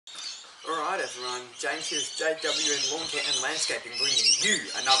Alright everyone, James here with JW in Lawn Care and Landscaping, bringing you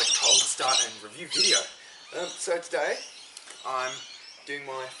another cold start and review video. So today, I'm doing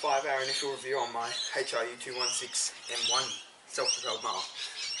my 5-hour initial review on my HRU216M1 self-propelled mower.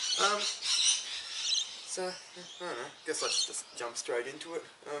 So, I don't know, guess let's just jump straight into it.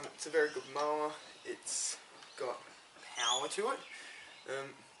 It's a very good mower, it's got power to it.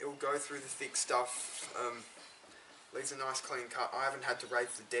 It will go through the thick stuff. Leaves a nice clean cut. I haven't had to rake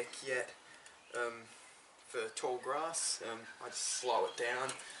the deck yet for tall grass. I just slow it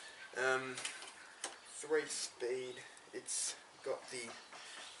down. 3-speed. It's got the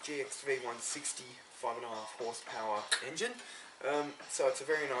GXV160 5.5 horsepower engine. So it's a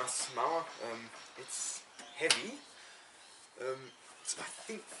very nice mower. It's heavy. It's I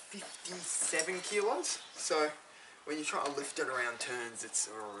think 57 kilos. So when you try to lift it around turns, it's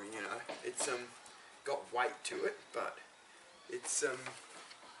got weight to it, but it's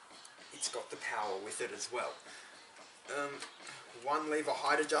got the power with it as well. 1 lever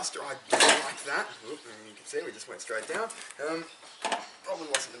height adjuster, I do like that. Oop, and you can see we just went straight down. Probably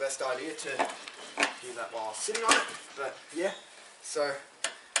wasn't the best idea to do that while I was sitting on it, but yeah. So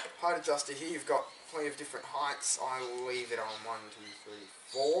height adjuster here, you've got plenty of different heights. I will leave it on 1, 2, 3,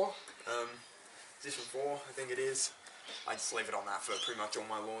 4. Position 4, I think it is. I just leave it on that for pretty much all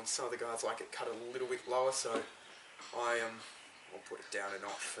my lawns. Some of the guys like it cut a little bit lower, so I'll put it down a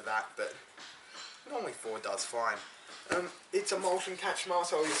notch for that, but normally 4 does fine. It's a motion catch mower,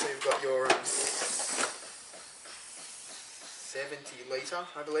 so obviously you've got your 70 litre,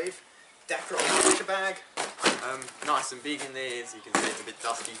 I believe, Dacron pressure bag. Nice and big in there, as you can see it's a bit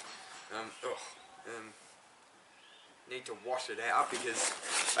dusty. Need to wash it out, because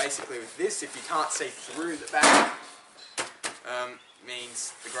basically with this, if you can't see through the bag,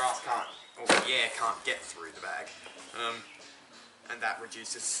 means the grass can't, or the air can't get through the bag, and that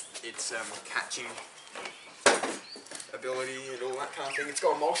reduces its catching ability and all that kind of thing. It's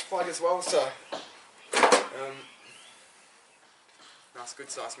got a mulch plug as well, so nice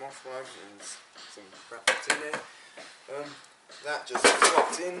good sized mulch plug and some crap that's in there. That just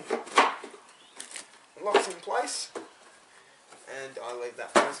locks in and locks in place, and I leave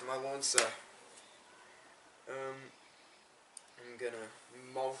that for most of my lawn. So I'm gonna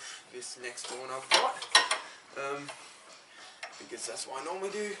mulch this next lawn I've got, because that's what I normally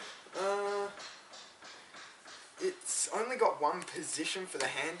do. It's only got 1 position for the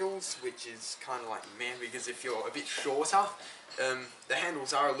handles, which is kind of like meh, because if you're a bit shorter, the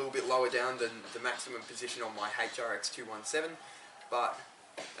handles are a little bit lower down than the maximum position on my HRX217, but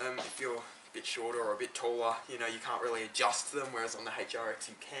if you're a bit shorter or a bit taller, you know, you can't really adjust them, whereas on the HRX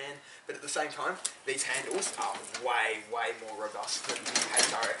you can. But at the same time, these handles are way more robust than the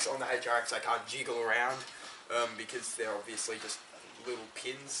HRX. On the HRX I can't jiggle around, because they're obviously just little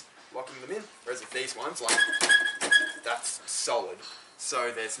pins locking them in, whereas if these ones, like, that's solid,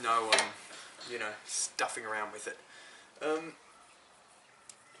 so there's no stuffing around with it.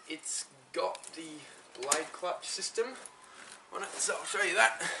 It's got the blade clutch system on it, so I'll show you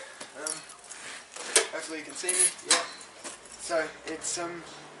that. Hopefully you can see me. Yeah. So it's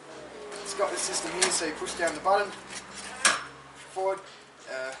got this system here, so you push down the button, forward,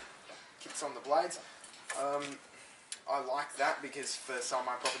 kicks on the blades. I like that because for some of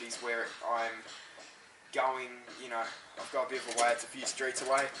my properties where I'm going, I've got a bit of a way, it's a few streets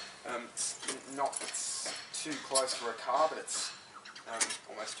away. It's not too close for a car, but it's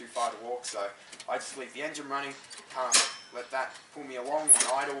almost too far to walk, so I just leave the engine running, can't let that pull me along on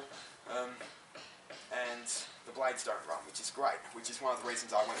idle, and the blades don't run, which is great, which is one of the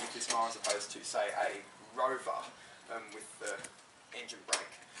reasons I went with this mower as opposed to, say, a Rover with the engine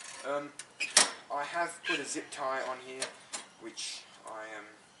brake. I have put a zip tie on here, which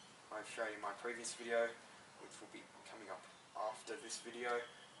I've shown you in my previous video, which will be coming up after this video,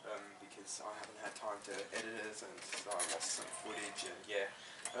 because I haven't had time to edit it, and so I lost some footage, and yeah.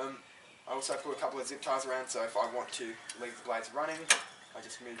 I also put a couple of zip ties around, so if I want to leave the blades running, I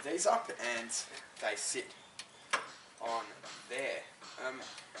just move these up and they sit on there.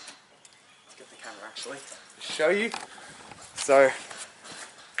 Let's get the camera actually to show you. So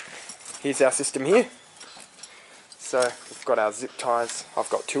here's our system here. So we've got our zip ties. I've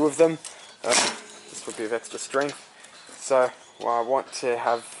got 2 of them, just for a bit of extra strength. So when I want to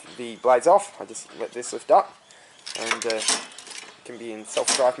have the blades off, I just let this lift up, and it can be in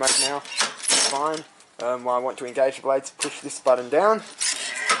self-drive mode now. It's fine. When I want to engage the blades, push this button down,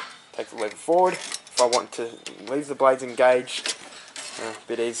 take the lever forward. If I want to leave the blades engaged, a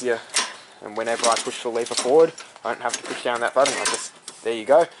bit easier, and whenever I push the lever forward, I don't have to push down that button. There you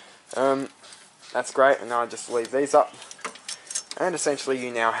go. That's great, and now I just leave these up, And essentially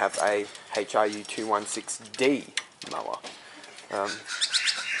you now have a HRU216D mower,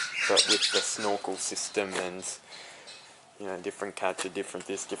 but with the snorkel system and, you know, different catcher, different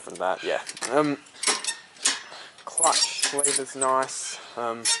this, different that, yeah. Clutch lever's nice,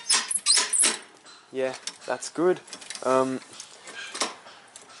 yeah, that's good. Let's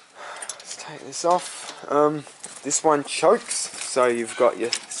take this off. This one chokes, so you've got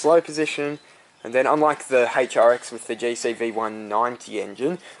your slow position, and then unlike the HRX with the GCV190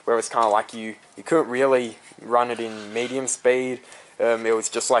 engine, where it's kind of like you couldn't really run it in medium speed, it was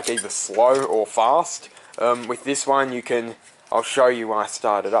just like either slow or fast. With this one you can, I'll show you when I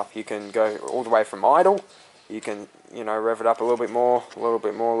start it up, you can go all the way from idle, you can, you know, rev it up a little bit more, a little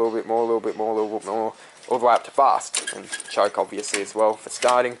bit more, a little bit more, a little bit more, a little bit more, all the way up to fast, and choke obviously as well for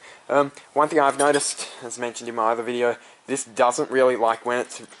starting. One thing I've noticed, as mentioned in my other video, this doesn't really like, when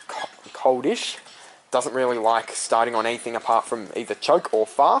it's coldish, doesn't really like starting on anything apart from either choke or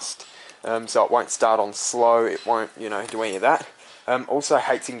fast, so it won't start on slow, it won't, you know, do any of that. Also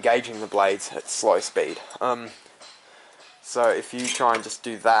hates engaging the blades at slow speed. So if you try and just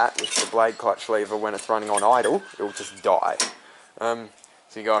do that with the blade clutch lever when it's running on idle, it will just die. So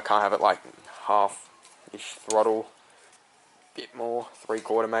you can't have it like half-ish throttle, bit more,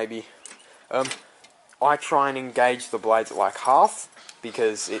 3/4 maybe. I try and engage the blades at like half,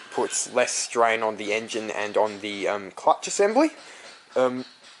 because it puts less strain on the engine and on the clutch assembly.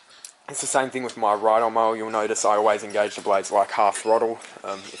 It's the same thing with my ride-on mower. You'll notice I always engage the blades like half throttle,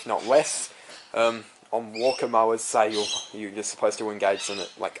 if not less. On walker mowers, say you're just supposed to engage them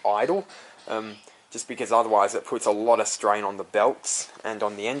at like idle, just because otherwise it puts a lot of strain on the belts and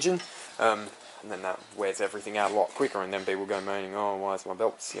on the engine, and then that wears everything out a lot quicker, and then people go moaning, oh, why is my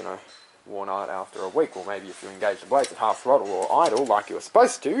belts, you know, worn out after a week? Well, maybe if you engage the blades at half throttle or idle like you were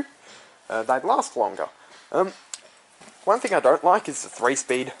supposed to, they'd last longer. One thing I don't like is the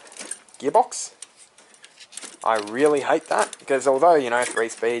 3-speed gearbox. I really hate that, because although, you know, 3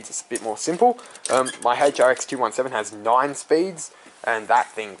 speeds is a bit more simple, my HRX217 has 9 speeds, and that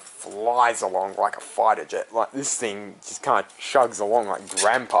thing flies along like a fighter jet. Like, this thing just kind of chugs along like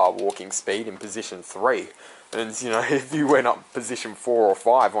grandpa walking speed in position 3. And, you know, if you went up position 4 or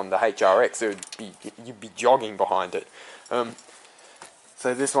 5 on the HRX, you'd be jogging behind it.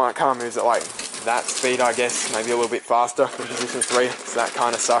 So this one kind of moves at like that speed, I guess, maybe a little bit faster than position 3, so that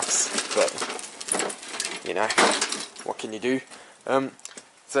kind of sucks, but, you know, what can you do?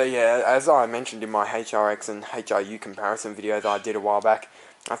 So yeah, as I mentioned in my HRX and HRU comparison video that I did a while back,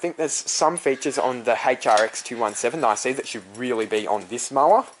 I think there's some features on the HRX217 that I see that should really be on this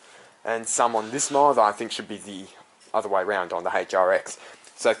mower, and some on this mower that I think should be the other way around on the HRX.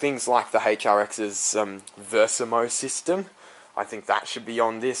 So things like the HRX's Versamo system, I think that should be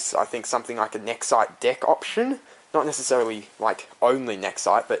on this. I think something like a neck sight deck option, not necessarily like only neck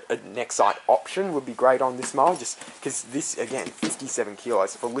sight, but a neck sight option would be great on this mower, just because this, again, 57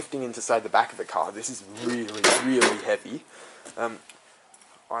 kilos, for lifting into, say, the back of the car, this is really, really heavy.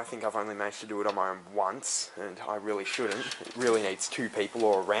 I think I've only managed to do it on my own once, and I really shouldn't. It really needs 2 people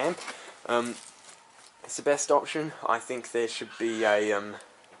or a ramp. It's the best option. I think there should be a,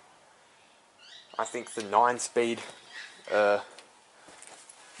 I think the 9-speed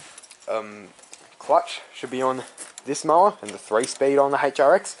clutch should be on this mower, and the 3-speed on the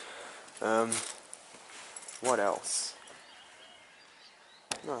HRX. What else?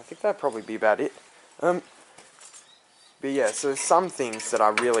 No, I think that'd probably be about it. But yeah, so some things that I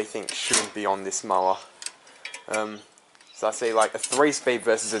really think shouldn't be on this mower. So I see like a 3-speed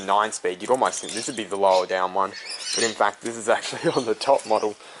versus a 9-speed. You'd almost think this would be the lower down one, but in fact this is actually on the top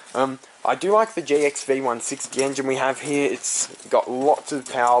model. I do like the GXV160 engine we have here. It's got lots of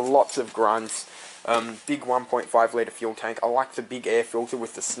power, lots of grunts, big 1.5 litre fuel tank. I like the big air filter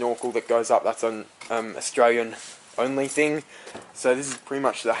with the snorkel that goes up. That's an Australian only thing. So this is pretty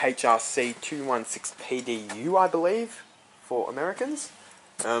much the HRC216PDU, I believe, for Americans,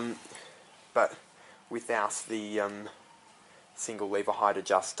 but without the single lever height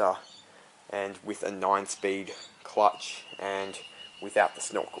adjuster, and with a 9-speed clutch, and without the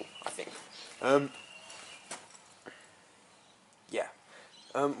snorkel, I think. Yeah.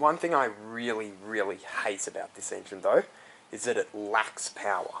 One thing I really, really hate about this engine, though, is that it lacks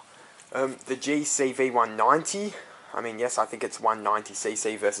power. The GCV190, I mean, yes, I think it's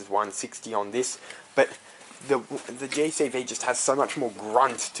 190cc versus 160 on this, but the GCV just has so much more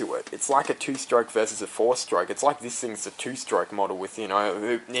grunt to it. It's like a 2-stroke versus a 4-stroke. It's like this thing's a 2-stroke model with, you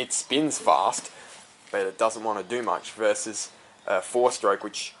know, it spins fast, but it doesn't want to do much, versus a 4-stroke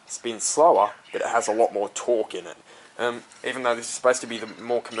which spins slower, but it has a lot more torque in it. Even though this is supposed to be the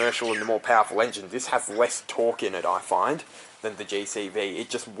more commercial and the more powerful engine, this has less torque in it, I find. than the GCV. It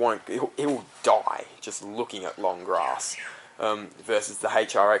just won't, it'll die just looking at long grass. Versus the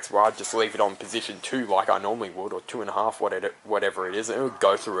HRX, where I'd just leave it on position 2 like I normally would, or 2.5, whatever it is, and it would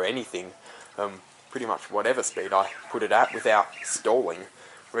go through anything, pretty much whatever speed I put it at without stalling.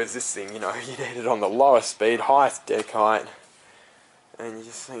 Whereas this thing, you know, you'd hit it on the lowest speed, highest deck height, and you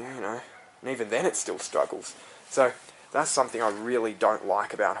just think, you know, and even then it still struggles. So that's something I really don't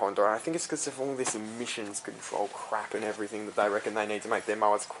like about Honda, and I think it's because of all this emissions control crap and everything that they reckon they need to make their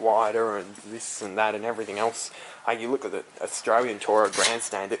mowers quieter and this and that and everything else. Like, you look at the Australian Tourer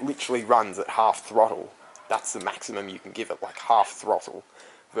Grandstand, it literally runs at half throttle. That's the maximum you can give it, like half throttle.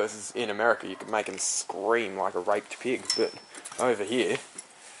 Versus in America, you can make them scream like a raped pig, but over here,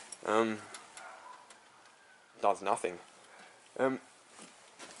 does nothing.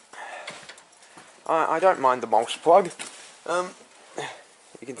 I don't mind the mulch plug.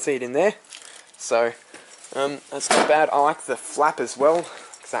 You can see it in there. So, that's not bad. I like the flap as well,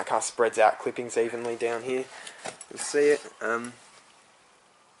 because that kind of spreads out clippings evenly down here. You'll see it.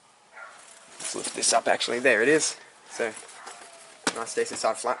 Let's lift this up actually. There it is. So, nice decent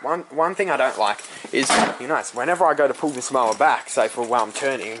side flap. One thing I don't like is, you notice, whenever I go to pull this mower back, say for while I'm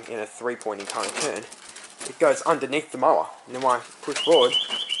turning in a 3-pointing kind of turn, it goes underneath the mower. And then when I push forward,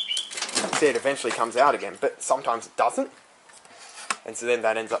 see, it eventually comes out again, but sometimes it doesn't, and so then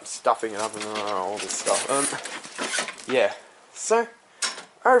that ends up stuffing it up and all this stuff. Yeah, so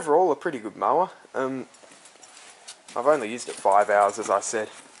overall a pretty good mower. I've only used it 5 hours, as I said.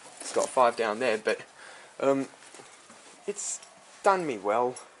 It's got 5 down there, but it's done me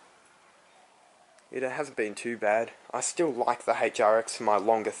well. It hasn't been too bad. I still like the HRX for my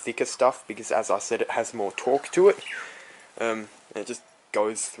longer, thicker stuff, because as I said, it has more torque to it. And it just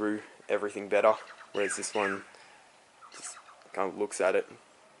goes through everything better, whereas this one just kind of looks at it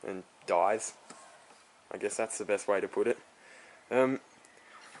and dies. I guess that's the best way to put it. Another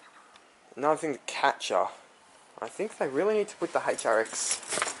thing, the catcher. I think they really need to put the HRX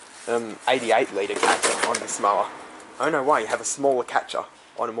 88 litre catcher on this mower. I don't know why you have a smaller catcher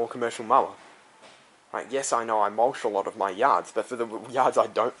on a more commercial mower. Like, yes, I know I mulch a lot of my yards, but for the yards I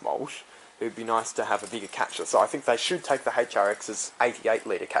don't mulch, it would be nice to have a bigger catcher. So I think they should take the HRX's 88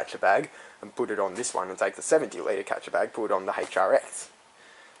 litre catcher bag and put it on this one, and take the 70 litre catcher bag, put it on the HRX.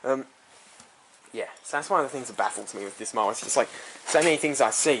 Yeah, so that's one of the things that baffles me with this mower. It's just like, so many things I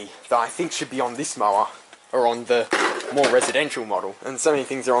see that I think should be on this mower are on the more residential model, and so many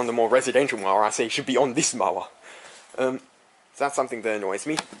things that are on the more residential mower I see should be on this mower. So that's something that annoys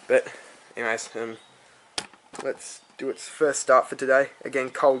me. But anyways, let's do its first start for today. Again,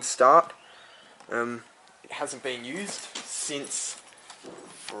 cold start. It hasn't been used since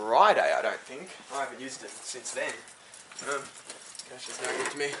Friday, I don't think. I haven't used it since then. Gosh, it's no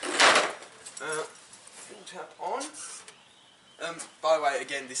good to me. Full tap on. By the way,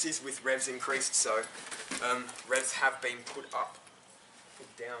 again, this is with revs increased, so revs have been put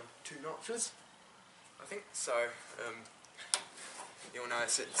down 2 notches, I think. So you'll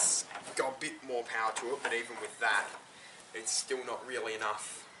notice it's got a bit more power to it, but even with that, it's still not really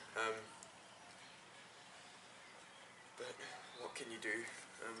enough. But what can you do?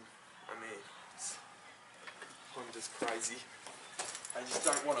 I mean, Honda's crazy. They just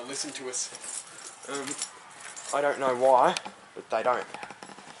don't want to listen to us. I don't know why, but they don't.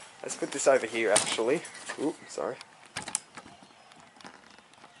 Let's put this over here actually. Ooh, sorry.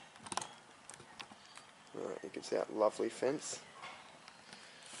 Alright, it gives out lovely fence.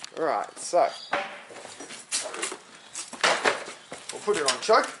 Alright, so we'll put it on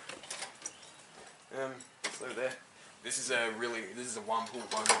choke. So there. This is a 1-pull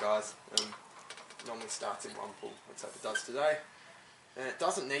motor, guys. Normally starts in 1 pull. Let's hope it does today. And it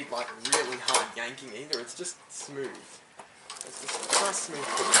doesn't need like really hard yanking either. It's just smooth. It's just a nice smooth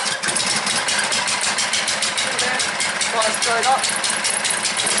pull. Right straight up.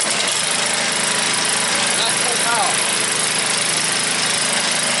 And that's full power.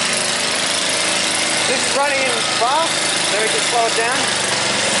 This is running in fast, then we can slow it down.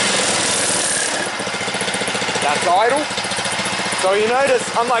 That's idle. So you notice,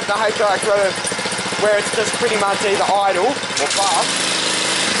 unlike the HRX where it's just pretty much either idle or fast,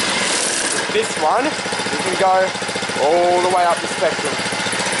 this one, you can go all the way up the spectrum.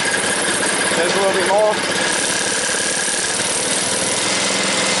 There's a little bit more.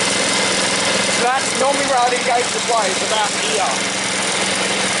 So that's normally where I'd engage the play, it's about here.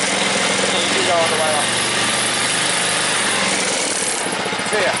 So you can go all the way up.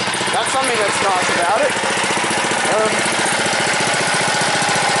 So yeah, that's something that's nice about it. It's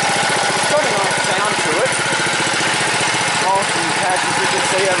got a nice sound to it. Mulch and patches, you can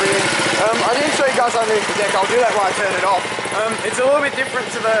see everything. I didn't show you guys underneath the deck. I'll do that when I turn it off. It's a little bit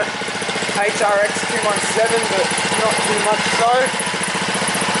different to the HRX217, but not too much so.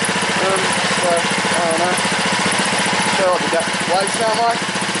 So I don't know. Show what the blades sound like.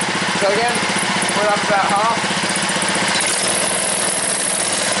 So again, put up about half.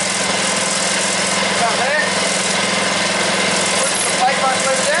 Down there. Push the plate button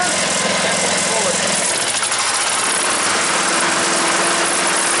lever down and push forward.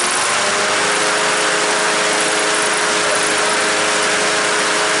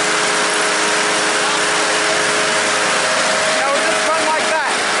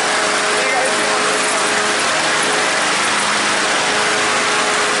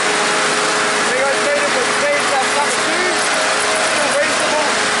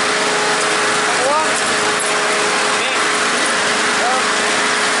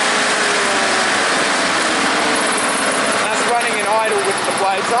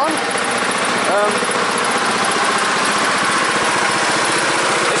 On.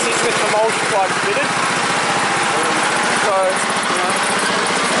 This is with the multi-plug fitted. So, you know,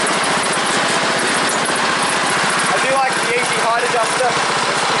 I do like the easy height adjuster.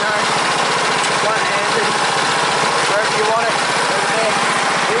 Just, you know, one-handed, wherever you want it, over there.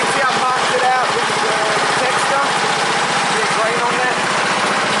 You can see I marked it out with the texture. Bit of green on there.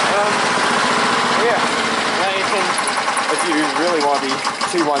 Yeah. Now you can, if you really want to be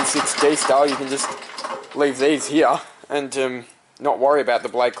 216D style, you can just leave these here and not worry about the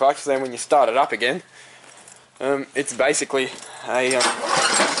blade clutch. Then when you start it up again, it's basically a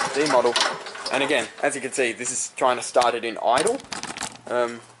D model. And again, as you can see, this is trying to start it in idle.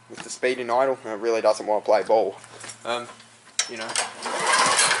 With the speed in idle, it really doesn't want to play ball. You know.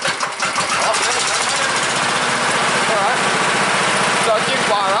 Alright, so it did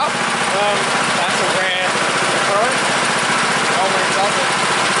fire up. That's a rare occurrence. Normally it doesn't.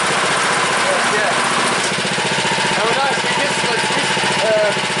 Yeah. And we notice because the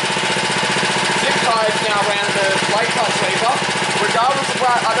zip tie is now around the blade clutch lever, regardless of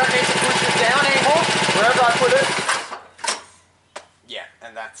where I don't need to push it down anymore, wherever I put it. Yeah,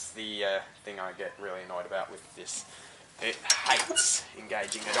 and that's the thing I get really annoyed about with this. It hates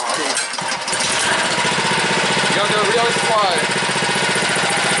engaging at idle. You gotta go really slow.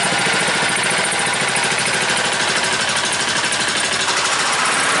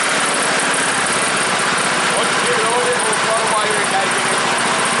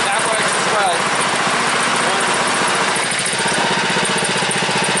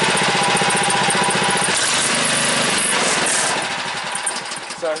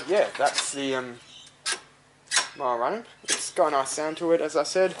 So yeah, that's the mower running. It's got a nice sound to it, as I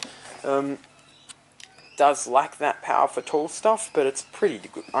said. Does lack that power for tall stuff, but it's pretty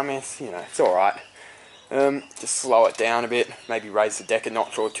good. I mean, you know, it's alright. Just slow it down a bit, maybe raise the deck a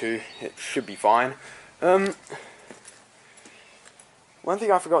notch or two. It should be fine. One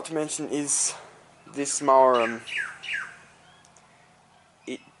thing I forgot to mention is this mower.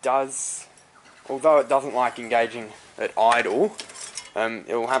 It does, although it doesn't like engaging at idle. It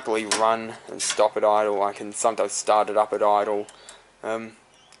will happily run and stop at idle. I can sometimes start it up at idle.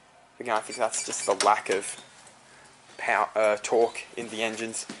 Again, I think that's just the lack of power, torque in the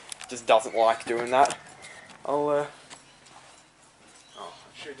engines. It just doesn't like doing that. I'll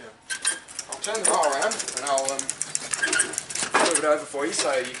turn the mower around and I'll move it over for you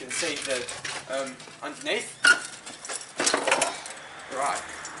so you can see the underneath. Right.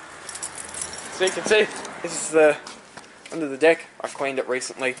 So you can see this is the under the deck. I cleaned it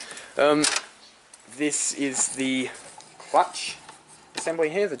recently. This is the clutch assembly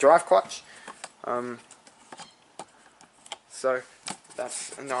here, the drive clutch. So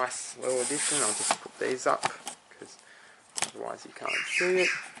that's a nice little addition. I'll just put these up because otherwise you can't see it.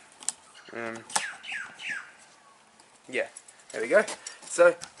 Yeah, there we go.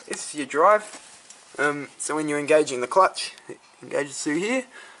 So this is your drive. So when you're engaging the clutch, it engages through here.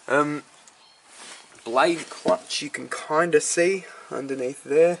 Blade clutch you can kind of see underneath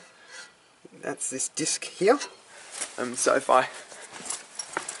there. That's this disc here. So if I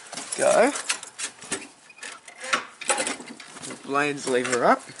go, the blades lever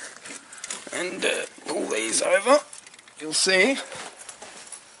up and pull these over, you'll see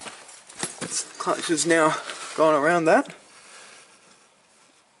this clutch has now gone around that.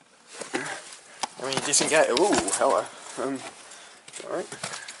 When you disengage, ooh, hello. Sorry.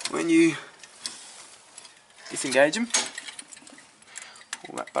 When you disengage them,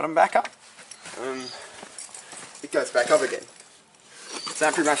 pull that button back up, it goes back up again. So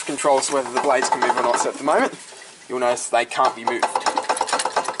that pretty much controls whether the blades can move or not. So at the moment, you'll notice they can't be moved.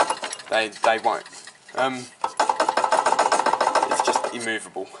 They won't. It's just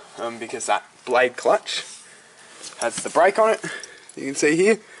immovable because that blade clutch has the brake on it. You can see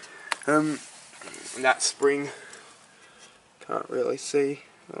here. And that spring, can't really see.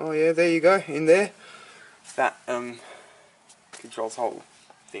 Oh yeah, there you go, in there. That controls the whole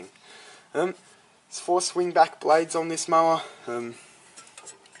thing. There's 4 swing back blades on this mower. I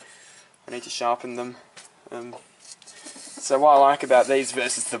need to sharpen them. So what I like about these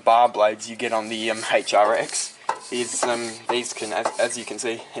versus the bar blades you get on the HRX is these can, as you can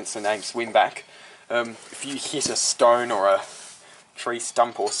see, hence the name swing back. If you hit a stone or a tree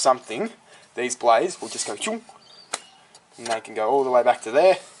stump or something, these blades will just go choom, and they can go all the way back to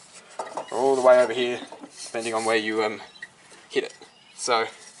there or all the way over here, depending on where you hit it. So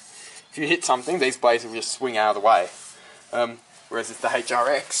if you hit something, these blades will just swing out of the way. Whereas with the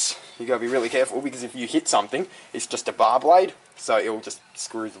HRX, you got to be really careful, because if you hit something, it's just a bar blade, so it will just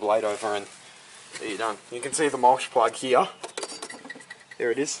screw the blade over and there you're done. You can see the mulch plug here.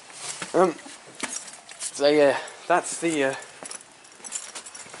 There it is. So yeah, that's the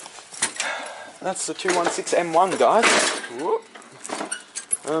 216M1, guys. Whoop.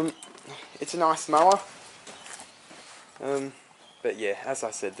 It's a nice mower. But yeah, as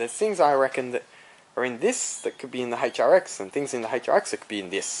I said, there's things I reckon that are in this that could be in the HRX, and things in the HRX that could be in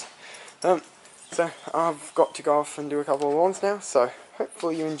this. So I've got to go off and do a couple of lawns now, so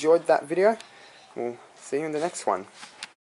hopefully you enjoyed that video. We'll see you in the next one.